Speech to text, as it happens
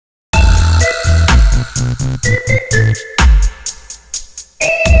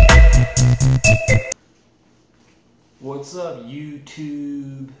What's up,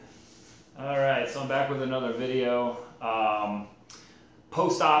 YouTube? Alright, so I'm back with another video.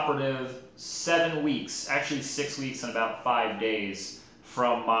 Post-operative, 7 weeks, actually 6 weeks and about 5 days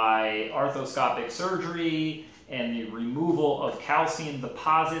from my arthroscopic surgery and the removal of calcium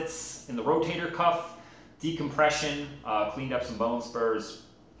deposits in the rotator cuff, decompression, cleaned up some bone spurs,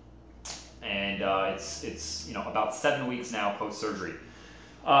 and it's about 7 weeks now post-surgery.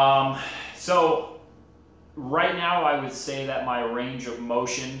 So right now I would say that my range of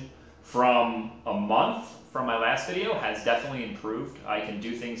motion from a month from my last video has definitely improved. I can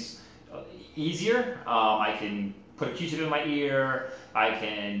do things easier. I can put a Q-tip in my ear.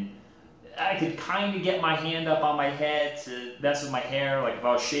 I could kind of get my hand up on my head to mess with my hair. Like if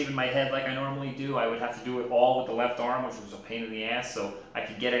I was shaving my head like I normally do, I would have to do it all with the left arm, which was a pain in the ass. So I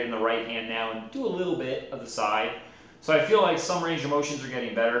could get it in the right hand now and do a little bit of the side. So I feel like some range of motions are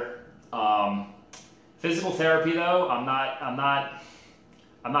getting better. Physical therapy though, I'm not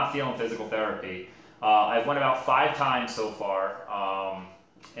feeling physical therapy. I've went about 5 times so far,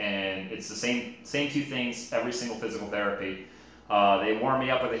 and it's the same 2 things every single physical therapy. They warm me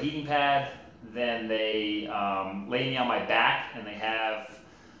up with a heating pad, then they lay me on my back, and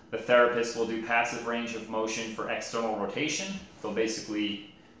the therapist will do passive range of motion for external rotation. They'll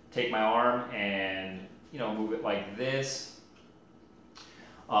basically take my arm and move it like this.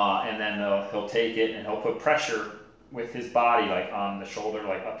 And then he'll take it and he'll put pressure with his body, like on the shoulder,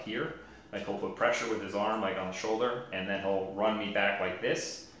 like up here. Like he'll put pressure with his arm, like on the shoulder, and then he'll run me back like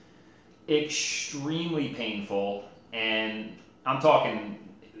this. Extremely painful, and I'm talking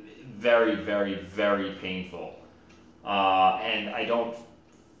very, very, very painful. And I don't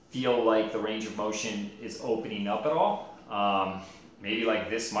feel like the range of motion is opening up at all. Maybe like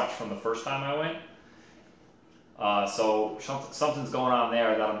this much from the first time I went. So something's going on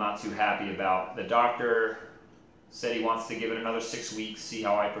there that I'm not too happy about. The doctor said he wants to give it another 6 weeks, see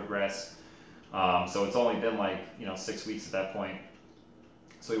how I progress. So it's only been like 6 weeks at that point.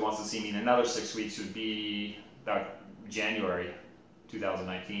 So he wants to see me in another 6 weeks, would be about January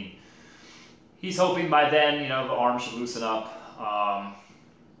 2019. He's hoping by then, the arm should loosen up.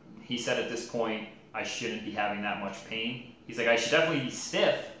 He said at this point I shouldn't be having that much pain. He's like, I should definitely be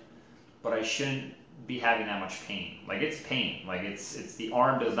stiff, but I shouldn't be having that much pain. Like it's pain. Like it's the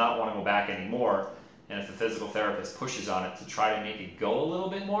arm does not want to go back anymore. And if the physical therapist pushes on it to try to make it go a little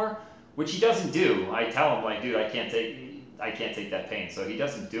bit more, which he doesn't do, I tell him like, dude, I can't take that pain. So he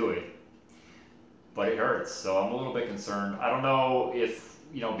doesn't do it, but it hurts. So I'm a little bit concerned. I don't know if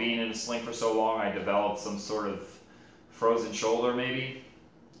being in a sling for so long, I developed some sort of frozen shoulder maybe.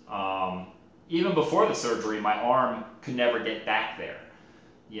 Even before the surgery, my arm could never get back there.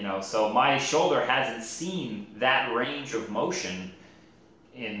 So my shoulder hasn't seen that range of motion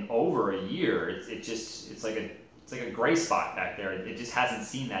in over a year. It's like a gray spot back there. It just hasn't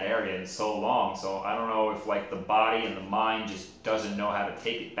seen that area in so long. So I don't know if like the body and the mind just doesn't know how to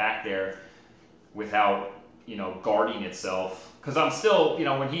take it back there without guarding itself. Because I'm still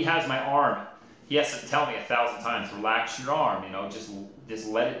when he has my arm, he has to tell me 1,000 times, relax your arm. Just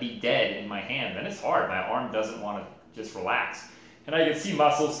let it be dead in my hand. Then it's hard. My arm doesn't want to just relax. And I can see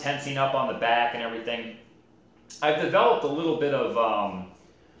muscles tensing up on the back and everything. I've developed a little bit of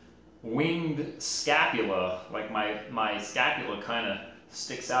winged scapula. Like my scapula kind of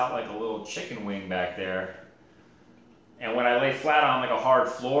sticks out like a little chicken wing back there. And when I lay flat on like a hard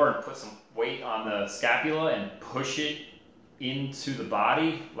floor and put some weight on the scapula and push it into the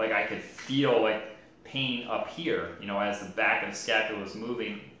body, like I could feel like pain up here, as the back of the scapula is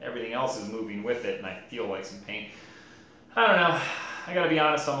moving, everything else is moving with it, and I feel like some pain. I don't know. I gotta be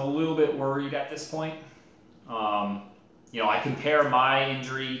honest, I'm a little bit worried at this point. I compare my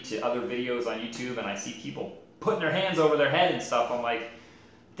injury to other videos on YouTube, and I see people putting their hands over their head and stuff. I'm like,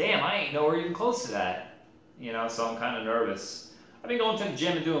 damn, I ain't nowhere even close to that. So I'm kind of nervous. I've been going to the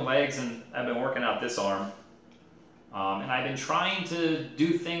gym and doing legs, and I've been working out this arm. And I've been trying to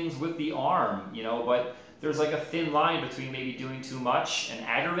do things with the arm, but there's like a thin line between maybe doing too much and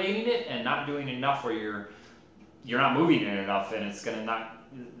aggravating it and not doing enough where you're not moving it enough, and it's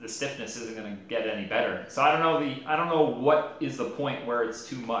the stiffness isn't gonna get any better. So I don't know what is the point where it's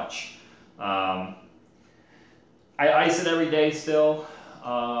too much. I ice it every day still.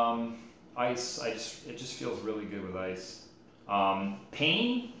 It just feels really good with ice.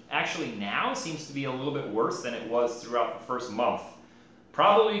 Pain actually now seems to be a little bit worse than it was throughout the first month.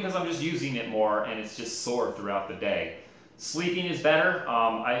 Probably because I'm just using it more and it's just sore throughout the day. Sleeping is better.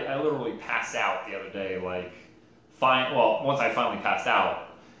 I literally passed out the other day, once I finally passed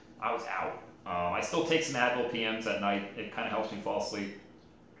out, I was out. I still take some Advil PMs at night. It kind of helps me fall asleep.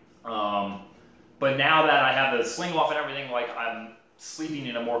 But now that I have the sling off and everything, like I'm sleeping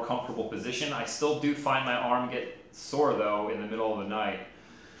in a more comfortable position. I still do find my arm get sore though in the middle of the night,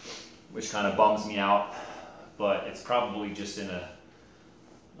 which kind of bums me out. But it's probably just in a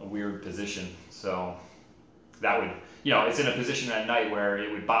weird position. So that would, you know, it's in a position at night where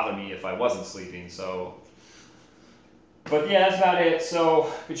it would bother me if I wasn't sleeping. So, but yeah, that's about it. So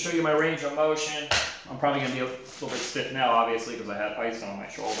I could show you my range of motion. I'm probably going to be a little bit stiff now, obviously, because I had ice on my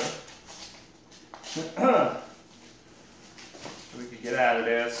shoulder. So we could get out of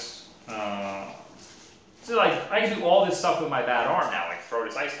this. So like, I can do all this stuff with my bad arm now, like throw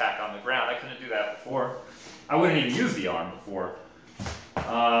this ice pack on the ground. I couldn't do that before. I wouldn't even use the arm before.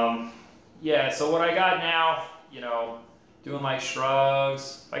 Yeah, so what I got now, you know, doing like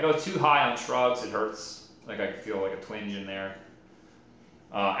shrugs. If I go too high on shrugs, it hurts. Like I can feel like a twinge in there.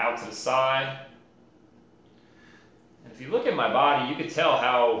 Out to the side. And if you look at my body, you could tell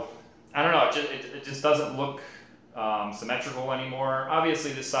how, I don't know, it just doesn't look symmetrical anymore.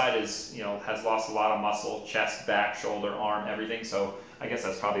 Obviously this side is, you know, has lost a lot of muscle, chest, back, shoulder, arm, everything. So I guess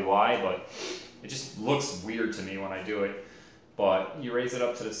that's probably why, but it just looks weird to me when I do it. But you raise it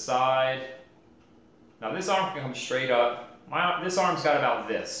up to the side. Now this arm can come straight up. This arm's got about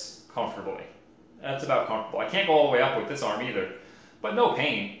this, comfortably. That's about comfortable. I can't go all the way up with this arm either, but no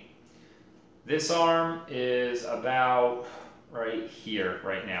pain. This arm is about right here,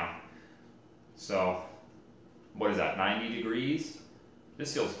 right now. So, what is that, 90 degrees?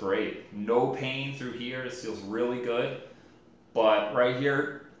 This feels great. No pain through here, this feels really good. But right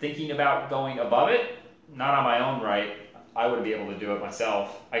here, thinking about going above it, not on my own right, I wouldn't be able to do it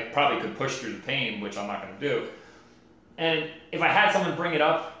myself. I probably could push through the pain, which I'm not going to do. And if I had someone bring it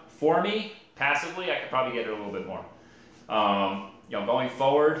up for me, passively, I could probably get it a little bit more. You know, going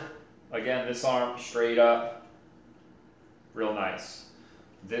forward, again, this arm straight up, real nice.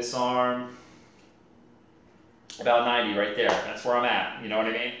 This arm, about 90 right there. That's where I'm at, you know what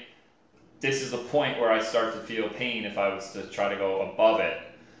I mean? This is the point where I start to feel pain if I was to try to go above it.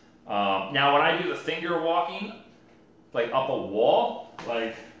 Now, when I do the finger walking, like up a wall,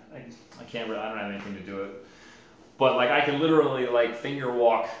 like I can't really, I don't have anything to do it, but like I can literally like finger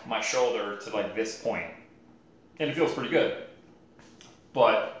walk my shoulder to like this point, and it feels pretty good.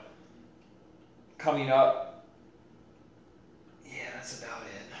 But coming up, yeah, that's about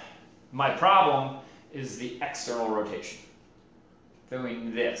it. My problem is the external rotation.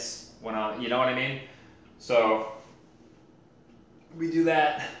 Doing this when you know what I mean? So we do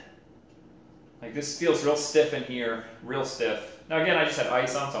that. Like this feels real stiff in here, real stiff. Now again, I just had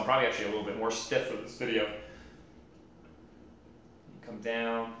ice on, so I'm probably actually a little bit more stiff for this video. Come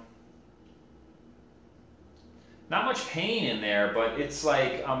down. Not much pain in there, but it's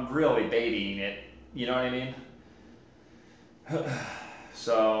like I'm really babying it. You know what I mean?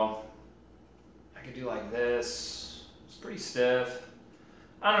 So I could do like this. It's pretty stiff.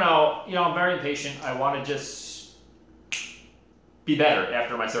 I don't know. You know, I'm very impatient. I want to just be better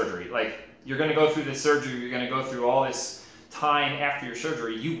after my surgery. Like, you're going to go through this surgery. You're going to go through all this time after your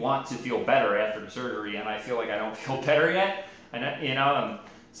surgery. You want to feel better after the surgery, and I feel like I don't feel better yet. And you know, and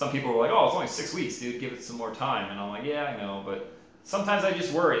some people were like, "Oh, it's only 6 weeks, dude. Give it some more time." And I'm like, "Yeah, I know," but sometimes I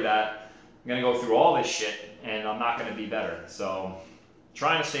just worry that I'm going to go through all this shit and I'm not going to be better. So,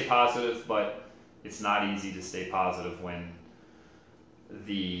 trying to stay positive, but it's not easy to stay positive when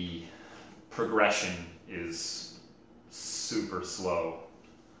the progression is super slow.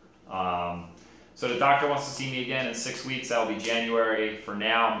 So the doctor wants to see me again in 6 weeks. That'll be January. For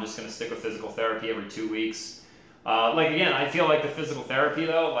now, I'm just going to stick with physical therapy every 2 weeks. Like again, I feel like the physical therapy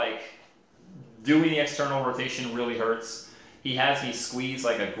though, like doing the external rotation really hurts. He has me squeeze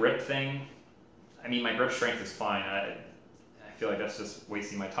like a grip thing. I mean, my grip strength is fine. I feel like that's just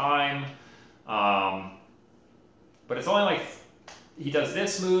wasting my time. But it's only like, he does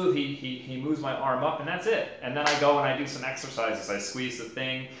this move, he moves my arm up, and that's it. And then I go and I do some exercises. I squeeze the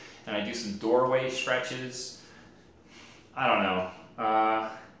thing, and I do some doorway stretches. I don't know.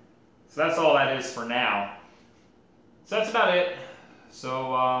 So that's all that is for now. So that's about it.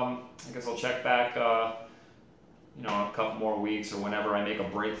 So I guess I'll check back, you know, a couple more weeks or whenever I make a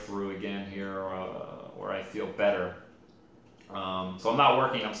breakthrough again here, where I feel better. So I'm not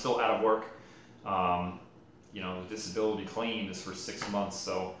working. I'm still out of work. You know, the disability claim is for 6 months,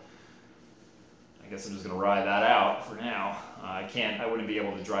 so I guess I'm just going to ride that out for now. I wouldn't be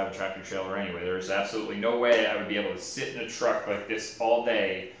able to drive a tractor trailer anyway. There's absolutely no way I would be able to sit in a truck like this all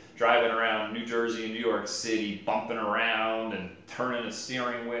day, driving around New Jersey and New York City, bumping around and turning a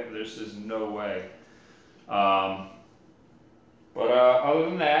steering wheel. There's just no way. But other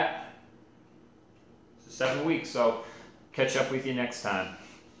than that, 7 weeks. So catch up with you next time.